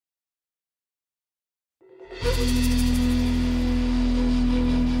Hello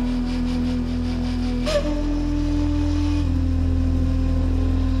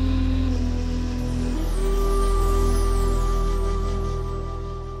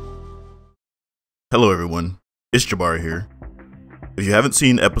everyone, it's Jabari here. If you haven't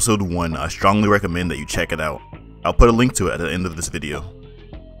seen episode 1, I strongly recommend that you check it out. I'll put a link to it at the end of this video.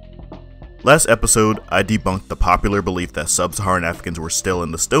 Last episode, I debunked the popular belief that sub-Saharan Africans were still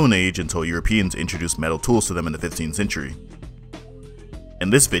in the Stone Age until Europeans introduced metal tools to them in the 15th century. In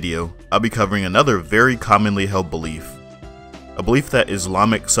this video, I'll be covering another very commonly held belief. A belief that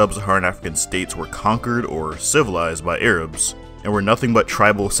Islamic sub-Saharan African states were conquered or civilized by Arabs, and were nothing but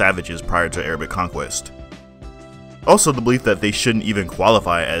tribal savages prior to Arabic conquest. Also the belief that they shouldn't even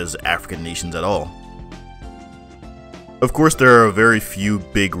qualify as African nations at all. Of course, there are very few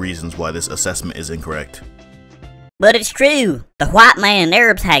big reasons why this assessment is incorrect. But it's true. The white man and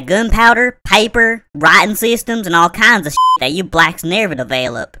Arabs had gunpowder, paper, writing systems, and all kinds of shit that you blacks never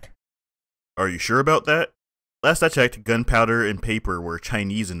developed. Are you sure about that? Last I checked, gunpowder and paper were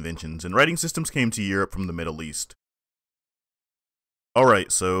Chinese inventions, and writing systems came to Europe from the Middle East.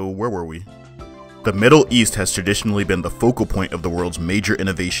 Alright, so where were we? The Middle East has traditionally been the focal point of the world's major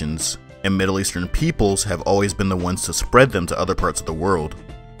innovations, and Middle Eastern peoples have always been the ones to spread them to other parts of the world,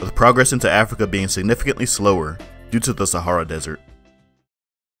 with progress into Africa being significantly slower due to the Sahara Desert.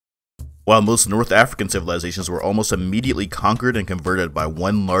 While most North African civilizations were almost immediately conquered and converted by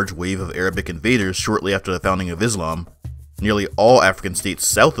one large wave of Arabic invaders shortly after the founding of Islam, nearly all African states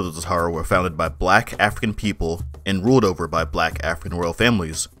south of the Sahara were founded by black African people and ruled over by black African royal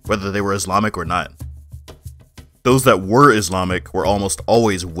families, whether they were Islamic or not. Those that were Islamic were almost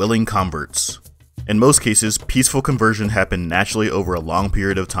always willing converts. In most cases, peaceful conversion happened naturally over a long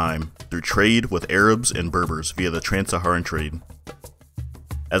period of time through trade with Arabs and Berbers via the Trans-Saharan trade,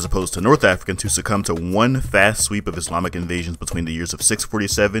 as opposed to North Africans who succumbed to one fast sweep of Islamic invasions between the years of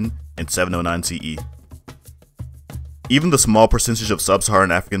 647 and 709 CE. Even the small percentage of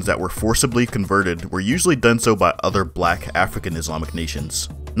sub-Saharan Africans that were forcibly converted were usually done so by other black African Islamic nations,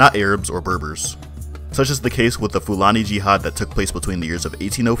 not Arabs or Berbers, such as the case with the Fulani Jihad that took place between the years of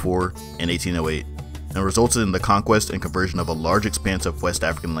 1804 and 1808, and resulted in the conquest and conversion of a large expanse of West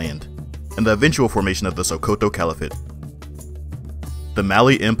African land, and the eventual formation of the Sokoto Caliphate. The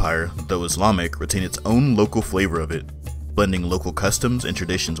Mali Empire, though Islamic, retained its own local flavor of it, blending local customs and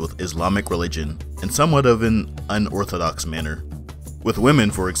traditions with Islamic religion in somewhat of an unorthodox manner, with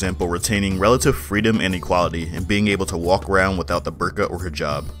women, for example, retaining relative freedom and equality and being able to walk around without the burqa or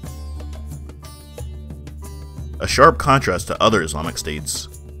hijab. A sharp contrast to other Islamic states.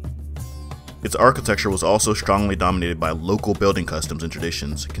 Its architecture was also strongly dominated by local building customs and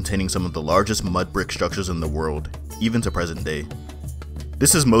traditions, containing some of the largest mud brick structures in the world, even to present day.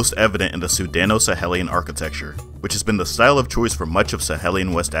 This is most evident in the Sudano-Sahelian architecture, which has been the style of choice for much of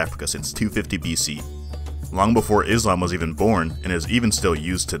Sahelian West Africa since 250 BC, long before Islam was even born and is even still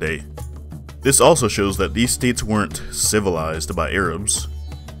used today. This also shows that these states weren't civilized by Arabs.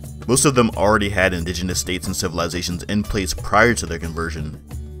 Most of them already had indigenous states and civilizations in place prior to their conversion,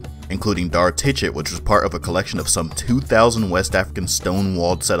 including Dar Tichet, which was part of a collection of some 2,000 West African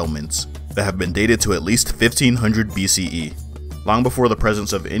stone-walled settlements that have been dated to at least 1500 BCE. Long before the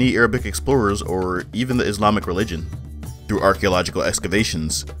presence of any Arabic explorers or even the Islamic religion. Through archaeological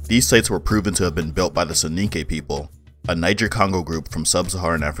excavations, these sites were proven to have been built by the Soninke people, a Niger-Congo group from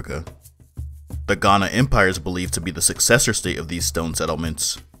sub-Saharan Africa. The Ghana Empire is believed to be the successor state of these stone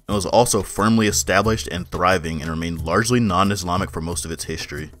settlements, and was also firmly established and thriving and remained largely non-Islamic for most of its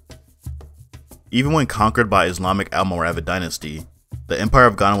history. Even when conquered by Islamic Almoravid dynasty, the Empire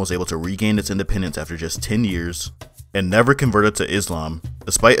of Ghana was able to regain its independence after just 10 years, and never converted to Islam,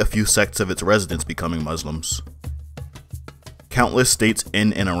 despite a few sects of its residents becoming Muslims. Countless states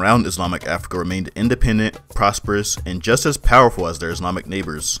in and around Islamic Africa remained independent, prosperous, and just as powerful as their Islamic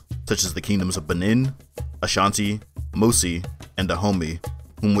neighbors, such as the kingdoms of Benin, Ashanti, Mosi, and Dahomey,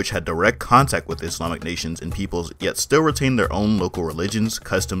 which had direct contact with Islamic nations and peoples yet still retained their own local religions,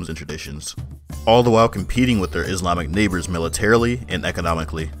 customs, and traditions, all the while competing with their Islamic neighbors militarily and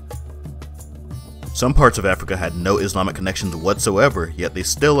economically. Some parts of Africa had no Islamic connections whatsoever, yet they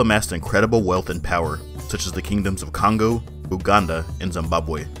still amassed incredible wealth and power, such as the kingdoms of Congo, Uganda, and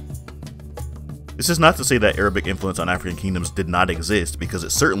Zimbabwe. This is not to say that Arabic influence on African kingdoms did not exist, because it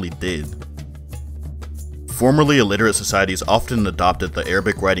certainly did. Formerly illiterate societies often adopted the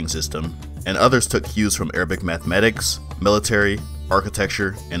Arabic writing system, and others took cues from Arabic mathematics, military,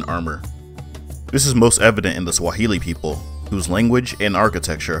 architecture, and armor. This is most evident in the Swahili people, whose language and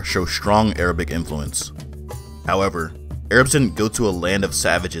architecture show strong Arabic influence. However, Arabs didn't go to a land of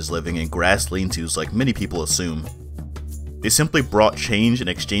savages living in grass lean-tos like many people assume. They simply brought change and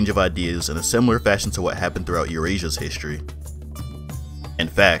exchange of ideas in a similar fashion to what happened throughout Eurasia's history. In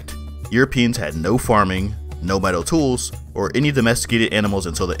fact, Europeans had no farming, no metal tools, or any domesticated animals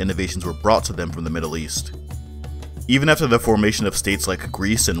until the innovations were brought to them from the Middle East. Even after the formation of states like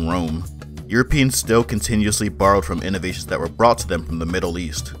Greece and Rome, Europeans still continuously borrowed from innovations that were brought to them from the Middle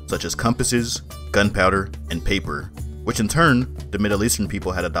East, such as compasses, gunpowder, and paper, which in turn, the Middle Eastern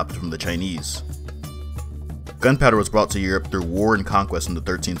people had adopted from the Chinese. Gunpowder was brought to Europe through war and conquest in the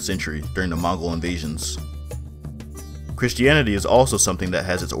 13th century during the Mongol invasions. Christianity is also something that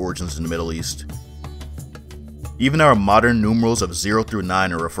has its origins in the Middle East. Even our modern numerals of 0 through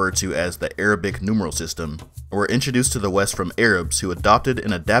 9 are referred to as the Arabic numeral system, and were introduced to the West from Arabs who adopted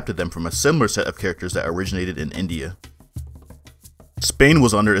and adapted them from a similar set of characters that originated in India. Spain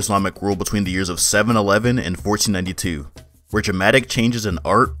was under Islamic rule between the years of 711 and 1492, where dramatic changes in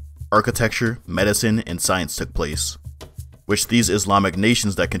art, architecture, medicine, and science took place, which these Islamic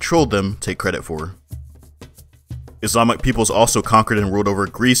nations that controlled them take credit for. Islamic peoples also conquered and ruled over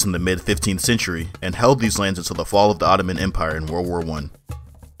Greece in the mid-15th century, and held these lands until the fall of the Ottoman Empire in World War I.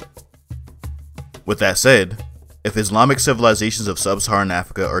 With that said, if Islamic civilizations of sub-Saharan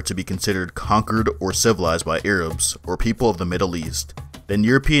Africa are to be considered conquered or civilized by Arabs or people of the Middle East, then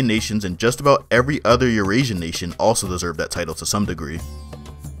European nations and just about every other Eurasian nation also deserve that title to some degree.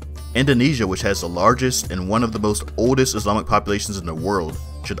 Indonesia, which has the largest and one of the most oldest Islamic populations in the world,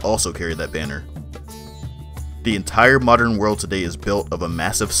 should also carry that banner. The entire modern world today is built of a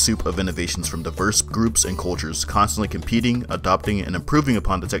massive soup of innovations from diverse groups and cultures constantly competing, adopting, and improving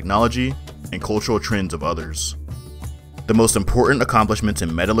upon the technology and cultural trends of others. The most important accomplishments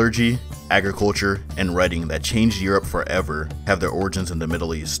in metallurgy, agriculture, and writing that changed Europe forever have their origins in the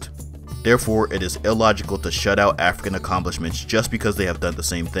Middle East. Therefore, it is illogical to shut out African accomplishments just because they have done the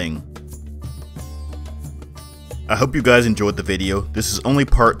same thing. I hope you guys enjoyed the video. This is only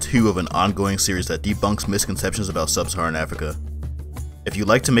part 2 of an ongoing series that debunks misconceptions about sub-Saharan Africa. If you'd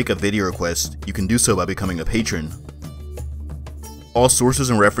like to make a video request, you can do so by becoming a patron. All sources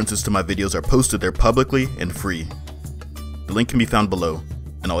and references to my videos are posted there publicly and free. The link can be found below.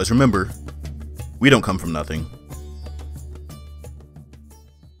 And always remember, we don't come from nothing.